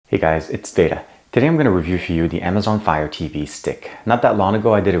Hey guys, it's BayTaa. Today I'm going to review for you the Amazon Fire TV stick. Not that long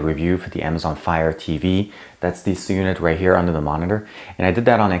ago I did a review for the Amazon Fire TV. That's this unit right here under the monitor. And I did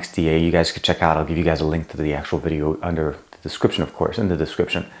that on XDA. You guys could check out. I'll give you guys a link to the actual video under the description, of course, in the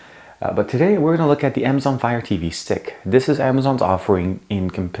description. But today we're going to look at the Amazon Fire TV stick. This is Amazon's offering in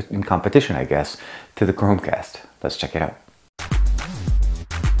competition, I guess, to the Chromecast. Let's check it out.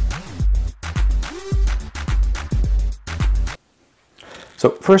 So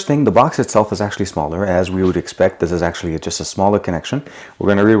first thing, the box itself is actually smaller, as we would expect. This is actually just a smaller connection. We're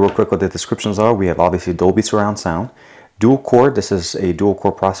going to read real quick what the descriptions are. We have obviously Dolby surround sound, dual core. This is a dual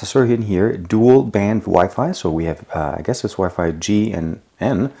core processor in here, dual band Wi-Fi. So we have, I guess it's Wi-Fi G and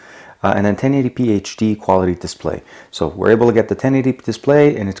N, and then 1080p HD quality display. So we're able to get the 1080p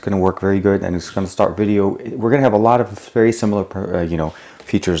display, and it's going to work very good, and it's going to start video. We're going to have a lot of very similar,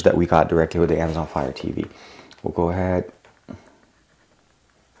 features that we got directly with the Amazon Fire TV. We'll go ahead.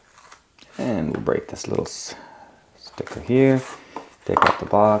 And we'll break this little sticker here, take out the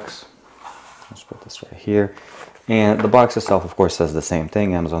box. Let's put this right here. And the box itself, of course, says the same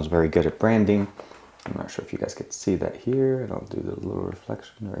thing. Amazon's very good at branding. I'm not sure if you guys can see that here. And I'll do the little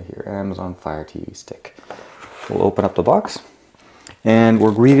reflection right here. Amazon Fire TV stick. We'll open up the box. And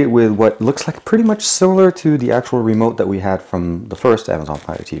we're greeted with what looks like pretty much similar to the actual remote that we had from the first Amazon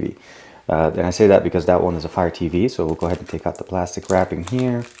Fire TV. And I say that because that one is a Fire TV. So we'll go ahead and take out the plastic wrapping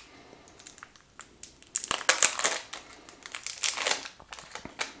here.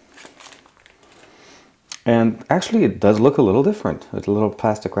 And actually it does look a little different. There's a little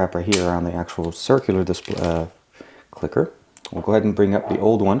plastic wrap right here on the actual circular display clicker. We'll go ahead and bring up the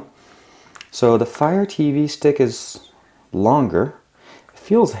old one. So the Fire TV stick is longer. It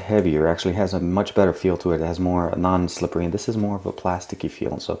feels heavier, actually has a much better feel to it. It has more non-slippery, and this is more of a plasticky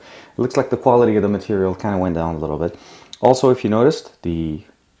feel. So it looks like the quality of the material kind of went down a little bit. Also, if you noticed, the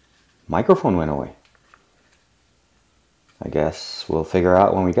microphone went away. I guess we'll figure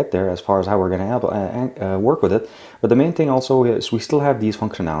out when we get there as far as how we're going to work with it. But the main thing also is we still have these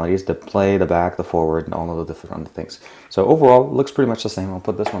functionalities, the play, the back, the forward, and all of the different things. So overall, it looks pretty much the same. I'll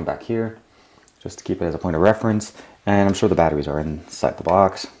put this one back here just to keep it as a point of reference. And I'm sure the batteries are inside the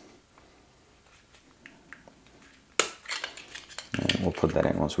box. And we'll put that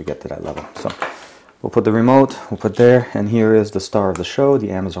in once we get to that level. So we'll put the remote, we'll put there, and here is the star of the show,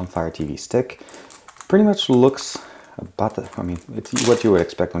 the Amazon Fire TV stick. Pretty much looks it's what you would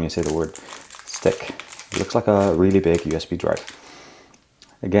expect when you say the word stick. It looks like a really big USB drive.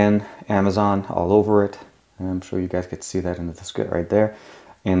 Again, Amazon all over it. I'm sure you guys get to see that in the display right there.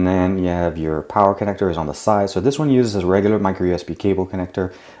 And then you have your power connector is on the side. So this one uses a regular micro USB cable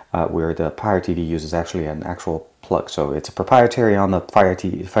connector, where the Fire TV uses actually an actual plug. So it's a proprietary on the Fire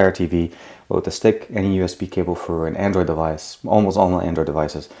TV, but with the stick, any USB cable for an Android device, almost all Android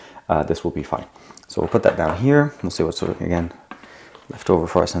devices, this will be fine. So we'll put that down here. We'll see what's sort of, again, left over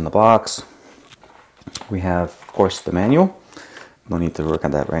for us in the box. We have, of course, the manual. No need to work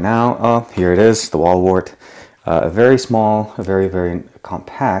on that right now. Here it is, the wall wart. A very small, very, very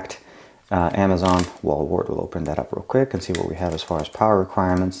compact Amazon wall wart. We'll open that up real quick and see what we have as far as power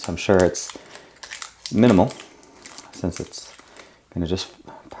requirements. I'm sure it's minimal, since it's going to just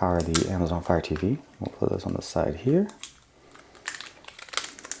power the Amazon Fire TV. We'll put this on the side here.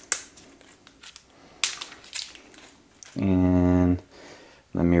 And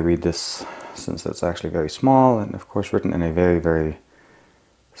let me read this, since it's actually very small and of course written in a very, very...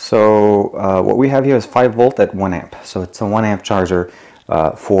 So what we have here is 5 volt at 1 amp. So it's a 1 amp charger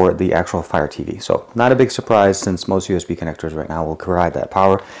for the actual Fire TV. So not a big surprise, since most USB connectors right now will provide that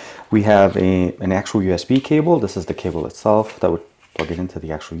power. We have an actual USB cable. This is the cable itself that would plug it into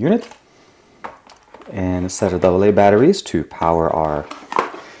the actual unit. And a set of AA batteries to power our...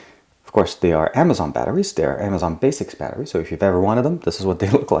 Of course, they are Amazon batteries. They are Amazon Basics batteries. So if you've ever wanted them, this is what they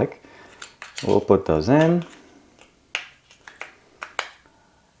look like. We'll put those in.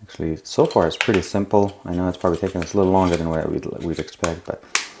 Actually, so far it's pretty simple. I know it's probably taking us a little longer than what we'd expect, but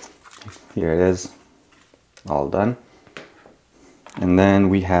here it is, all done. And then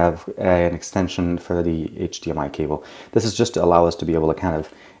we have an extension for the HDMI cable. This is just to allow us to be able to kind of,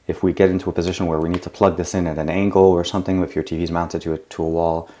 if we get into a position where we need to plug this in at an angle or something, if your TV is mounted to a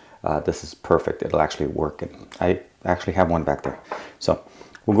wall, this is perfect. It'll actually work. And I actually have one back there. So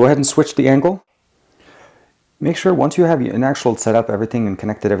we'll go ahead and switch the angle. Make sure once you have an actual setup, everything and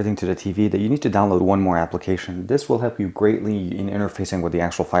connected everything to the TV, that you need to download one more application. This will help you greatly in interfacing with the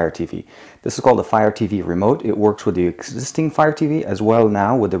actual Fire TV. This is called the Fire TV Remote. It works with the existing Fire TV as well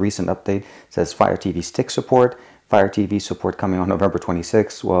now with the recent update. It says Fire TV Stick support, Fire TV support coming on November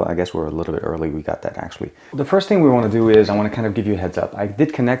 26th. Well, I guess we're a little bit early. We got that actually. The first thing we want to do is I want to kind of give you a heads up. I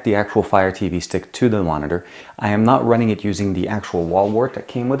did connect the actual Fire TV stick to the monitor. I am not running it using the actual wall wart that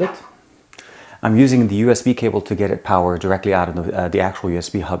came with it. I'm using the USB cable to get it power directly out of the actual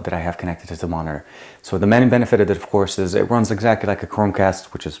USB hub that I have connected to the monitor. So the main benefit of it, of course, is it runs exactly like a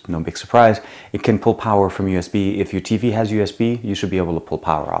Chromecast, which is no big surprise. It can pull power from USB. If your TV has USB, you should be able to pull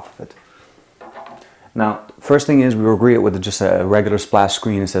power off of it. Now, first thing is we will greet it with just a regular splash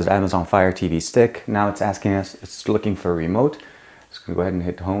screen. It says Amazon Fire TV stick. Now it's asking us, it's looking for a remote. Just gonna go ahead and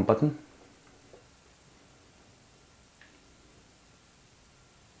hit the home button.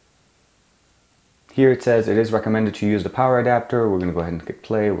 Here it says it is recommended to use the power adapter. We're going to go ahead and click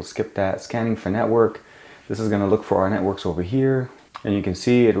play. We'll skip that. Scanning for network. This is going to look for our networks over here. And you can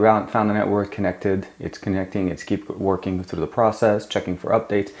see it found the network connected. It's connecting. It's keep working through the process, checking for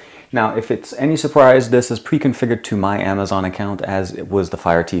updates. Now, if it's any surprise, this is pre-configured to my Amazon account as it was the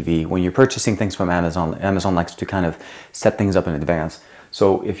Fire TV. When you're purchasing things from Amazon, Amazon likes to kind of set things up in advance.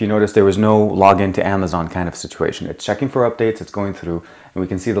 So if you notice, there was no login to Amazon kind of situation. It's checking for updates, it's going through, and we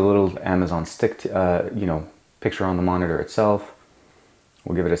can see the little Amazon stick, picture on the monitor itself.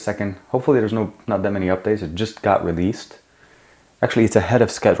 We'll give it a second. Hopefully there's not that many updates. It just got released. Actually, it's ahead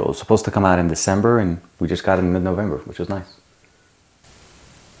of schedule. It's supposed to come out in December, and we just got it in mid-November, which is nice.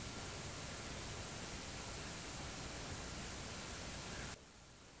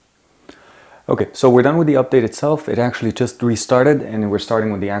 Okay, so we're done with the update itself. It actually just restarted, and we're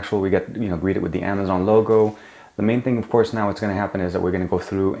starting with the actual, we get, greeted with the Amazon logo. The main thing, of course, now what's going to happen is that we're going to go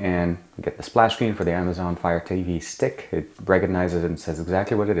through and get the splash screen for the Amazon Fire TV stick. It recognizes it and says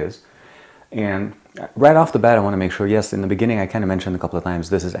exactly what it is. And right off the bat, I want to make sure, yes, in the beginning, I kind of mentioned a couple of times,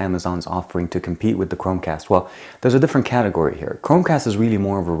 this is Amazon's offering to compete with the Chromecast. Well, there's a different category here. Chromecast is really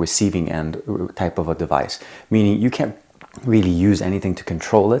more of a receiving end type of a device, meaning you can't really use anything to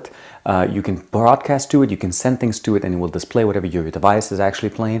control it. You can broadcast to it, you can send things to it, and it will display whatever your device is actually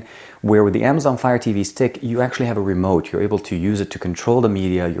playing. Where with the Amazon Fire TV stick, you actually have a remote. You're able to use it to control the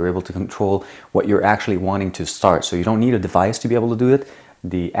media. You're able to control what you're actually wanting to start. So you don't need a device to be able to do it.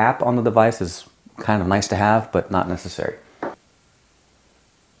 The app on the device is kind of nice to have, but not necessary.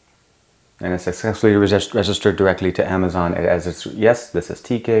 And it's successfully registered directly to Amazon as it's, yes, this is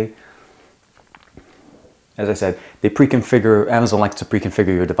TK. As I said, they pre-configure, Amazon likes to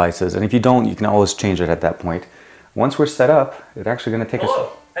pre-configure your devices, and if you don't, you can always change it at that point. Once we're set up, it's actually going to take us...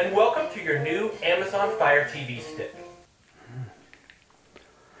 Hello, and welcome to your new Amazon Fire TV stick.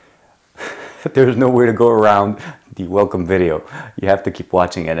 There's no way to go around the welcome video. You have to keep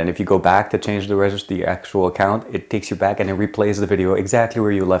watching it, and if you go back to change the actual account, it takes you back and it replays the video exactly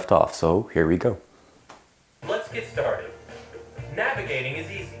where you left off. So here we go. Let's get started. Navigating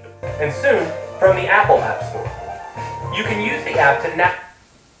is easy, and soon from the Apple App Store. You can use the app to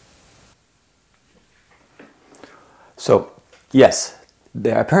So, yes,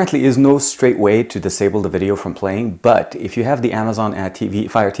 there apparently is no straight way to disable the video from playing, but if you have the Amazon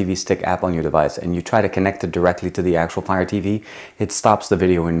Fire TV Stick app on your device and you try to connect it directly to the actual Fire TV, it stops the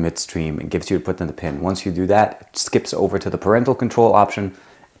video in midstream and gives you to put in the pin. Once you do that, it skips over to the parental control option,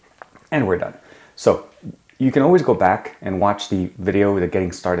 and we're done. So, you can always go back and watch the video, the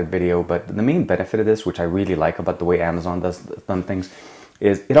getting started video, but the main benefit of this, which I really like about the way Amazon does things,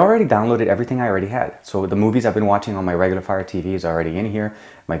 is it already downloaded everything I already had. So the movies I've been watching on my regular Fire TV is already in here.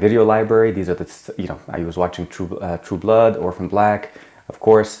 My video library, these are the, I was watching True Blood, Orphan Black, of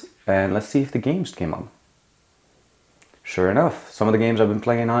course, and let's see if the games came on. Sure enough, some of the games I've been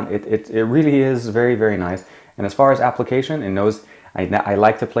playing on, it really is very, very nice. And as far as application, it knows I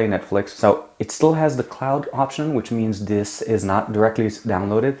like to play Netflix, so it still has the cloud option, which means this is not directly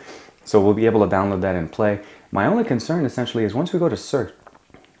downloaded. So we'll be able to download that and play. My only concern essentially is once we go to search,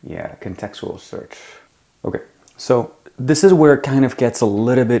 yeah, contextual search. Okay, so this is where it kind of gets a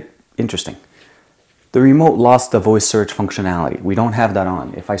little bit interesting. The remote lost the voice search functionality. We don't have that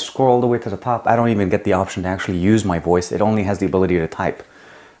on. If I scroll all the way to the top, I don't even get the option to actually use my voice. It only has the ability to type.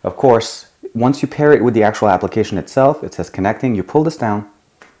 Of course, once you pair it with the actual application itself, it says connecting, you pull this down,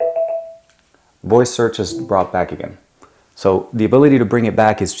 voice search is brought back again. So the ability to bring it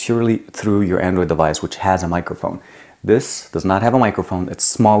back is purely through your Android device, which has a microphone. This does not have a microphone, it's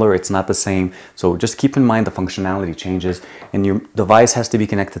smaller, it's not the same, so just keep in mind the functionality changes, and your device has to be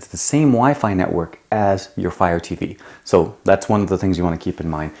connected to the same Wi-Fi network as your Fire TV. So that's one of the things you want to keep in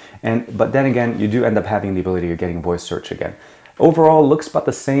mind. But then again, you do end up having the ability of getting voice search again. Overall, looks about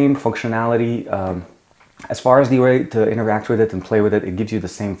the same functionality. As far as the way to interact with it and play with it, it gives you the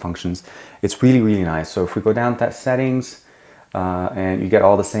same functions. It's really, really nice. So if we go down to settings, and you get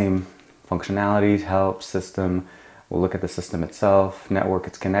all the same functionalities, help, system, We'll look at the system itself, network,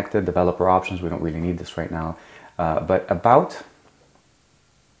 it's connected, developer options, we don't really need this right now. But about,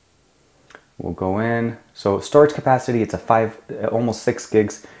 we'll go in. So storage capacity, it's almost 6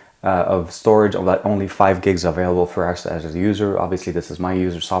 gigs of storage, only 5 gigs available for us as a user. Obviously this is my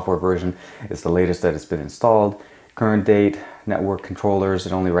user software version. It's the latest that it's been installed. Current date, network controllers,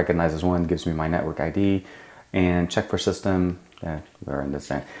 it only recognizes one, gives me my network ID, and check for system. We're in this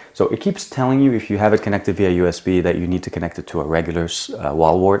end. So it keeps telling you if you have it connected via USB that you need to connect it to a regular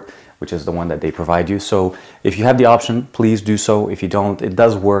wall wart, which is the one that they provide you. So if you have the option, please do so. If you don't, it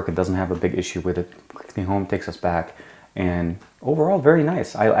does work. It doesn't have a big issue with it. Clicking home takes us back, and overall very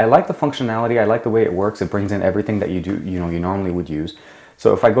nice. I like the functionality. I like the way it works. It brings in everything that you normally would use.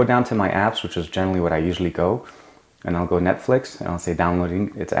 So if I go down to my apps, which is generally what I usually go, and I'll go Netflix and I'll say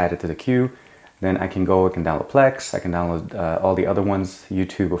downloading, it's added to the queue. Then I can download Plex, I can download all the other ones,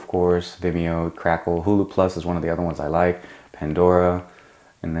 YouTube of course, Vimeo, Crackle, Hulu Plus is one of the other ones I like, Pandora,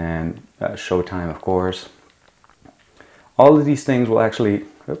 and then Showtime of course. All of these things will actually,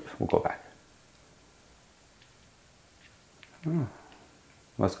 we'll go back.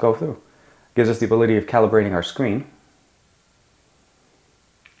 Let's go through. Gives us the ability of calibrating our screen.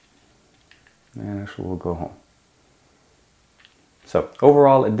 And actually we'll go home. So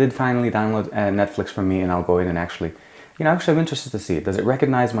overall, it did finally download Netflix for me, and I'll go in and actually I'm interested to see it. Does it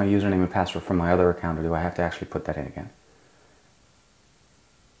recognize my username and password from my other account, or do I have to actually put that in again?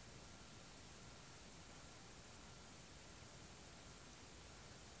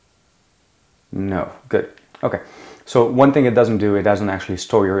 No, good. Okay, so one thing it doesn't do, it doesn't actually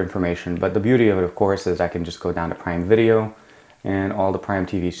store your information, but the beauty of it, of course, is I can just go down to Prime Video, and all the Prime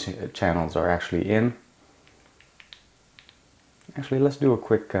TV channels are actually in. Actually, let's do a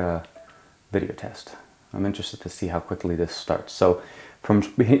quick video test. I'm interested to see how quickly this starts. So from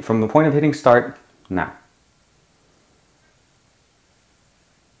the point of hitting start, now.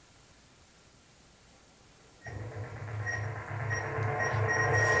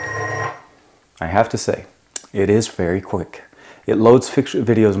 I have to say, it is very quick. It loads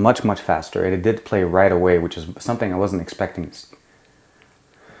videos much faster, and it did play right away, which is something I wasn't expecting.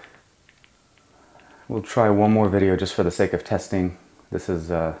 We'll try one more video just for the sake of testing. This is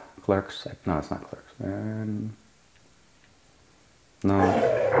Clerks. No, it's not Clerks. No,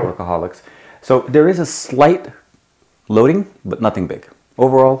 Workaholics. So there is a slight loading, but nothing big.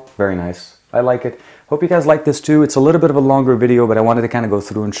 Overall, very nice. I like it. Hope you guys like this too. It's a little bit of a longer video, but I wanted to kind of go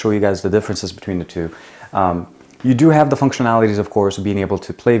through and show you guys the differences between the two. You do have the functionalities, of course, being able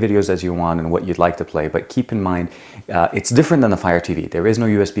to play videos as you want and what you'd like to play, but keep in mind, it's different than the Fire TV. There is no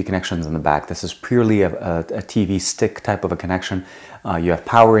USB connections in the back. This is purely a TV stick type of a connection. You have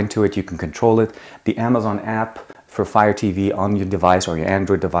power into it, you can control it. The Amazon app for Fire TV on your device or your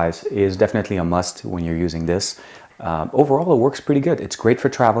Android device is definitely a must when you're using this. Overall, it works pretty good. It's great for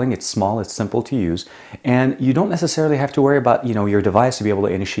traveling. It's small, it's simple to use, and you don't necessarily have to worry about your device to be able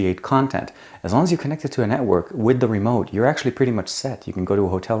to initiate content. As long as you connect it to a network with the remote, you're actually pretty much set. You can go to a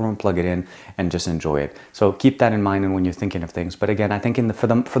hotel room, plug it in, and just enjoy it. So keep that in mind when you're thinking of things. But again, I think for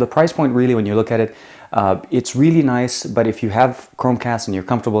the price point, really, when you look at it, it's really nice. But if you have Chromecast and you're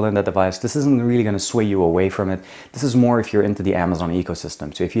comfortable in that device, this isn't really going to sway you away from it. This is more if you're into the Amazon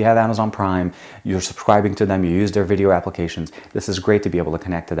ecosystem. So if you have Amazon Prime, you're subscribing to them, you use their video applications, this is great to be able to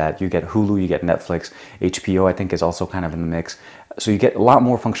connect to that. You get Hulu, you get Netflix, HBO I think is also kind of in the mix. So you get a lot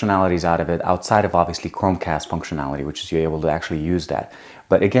more functionalities out of it outside of obviously Chromecast functionality, which is you're able to actually use that.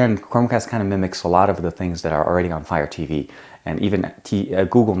 But again, Chromecast kind of mimics a lot of the things that are already on Fire TV. And even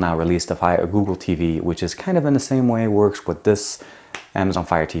Google now released a Google TV, which is kind of in the same way, works what this Amazon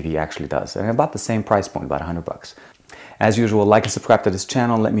Fire TV actually does. And about the same price point, about $100. As usual, like and subscribe to this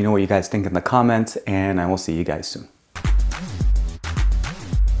channel. Let me know what you guys think in the comments, and I will see you guys soon.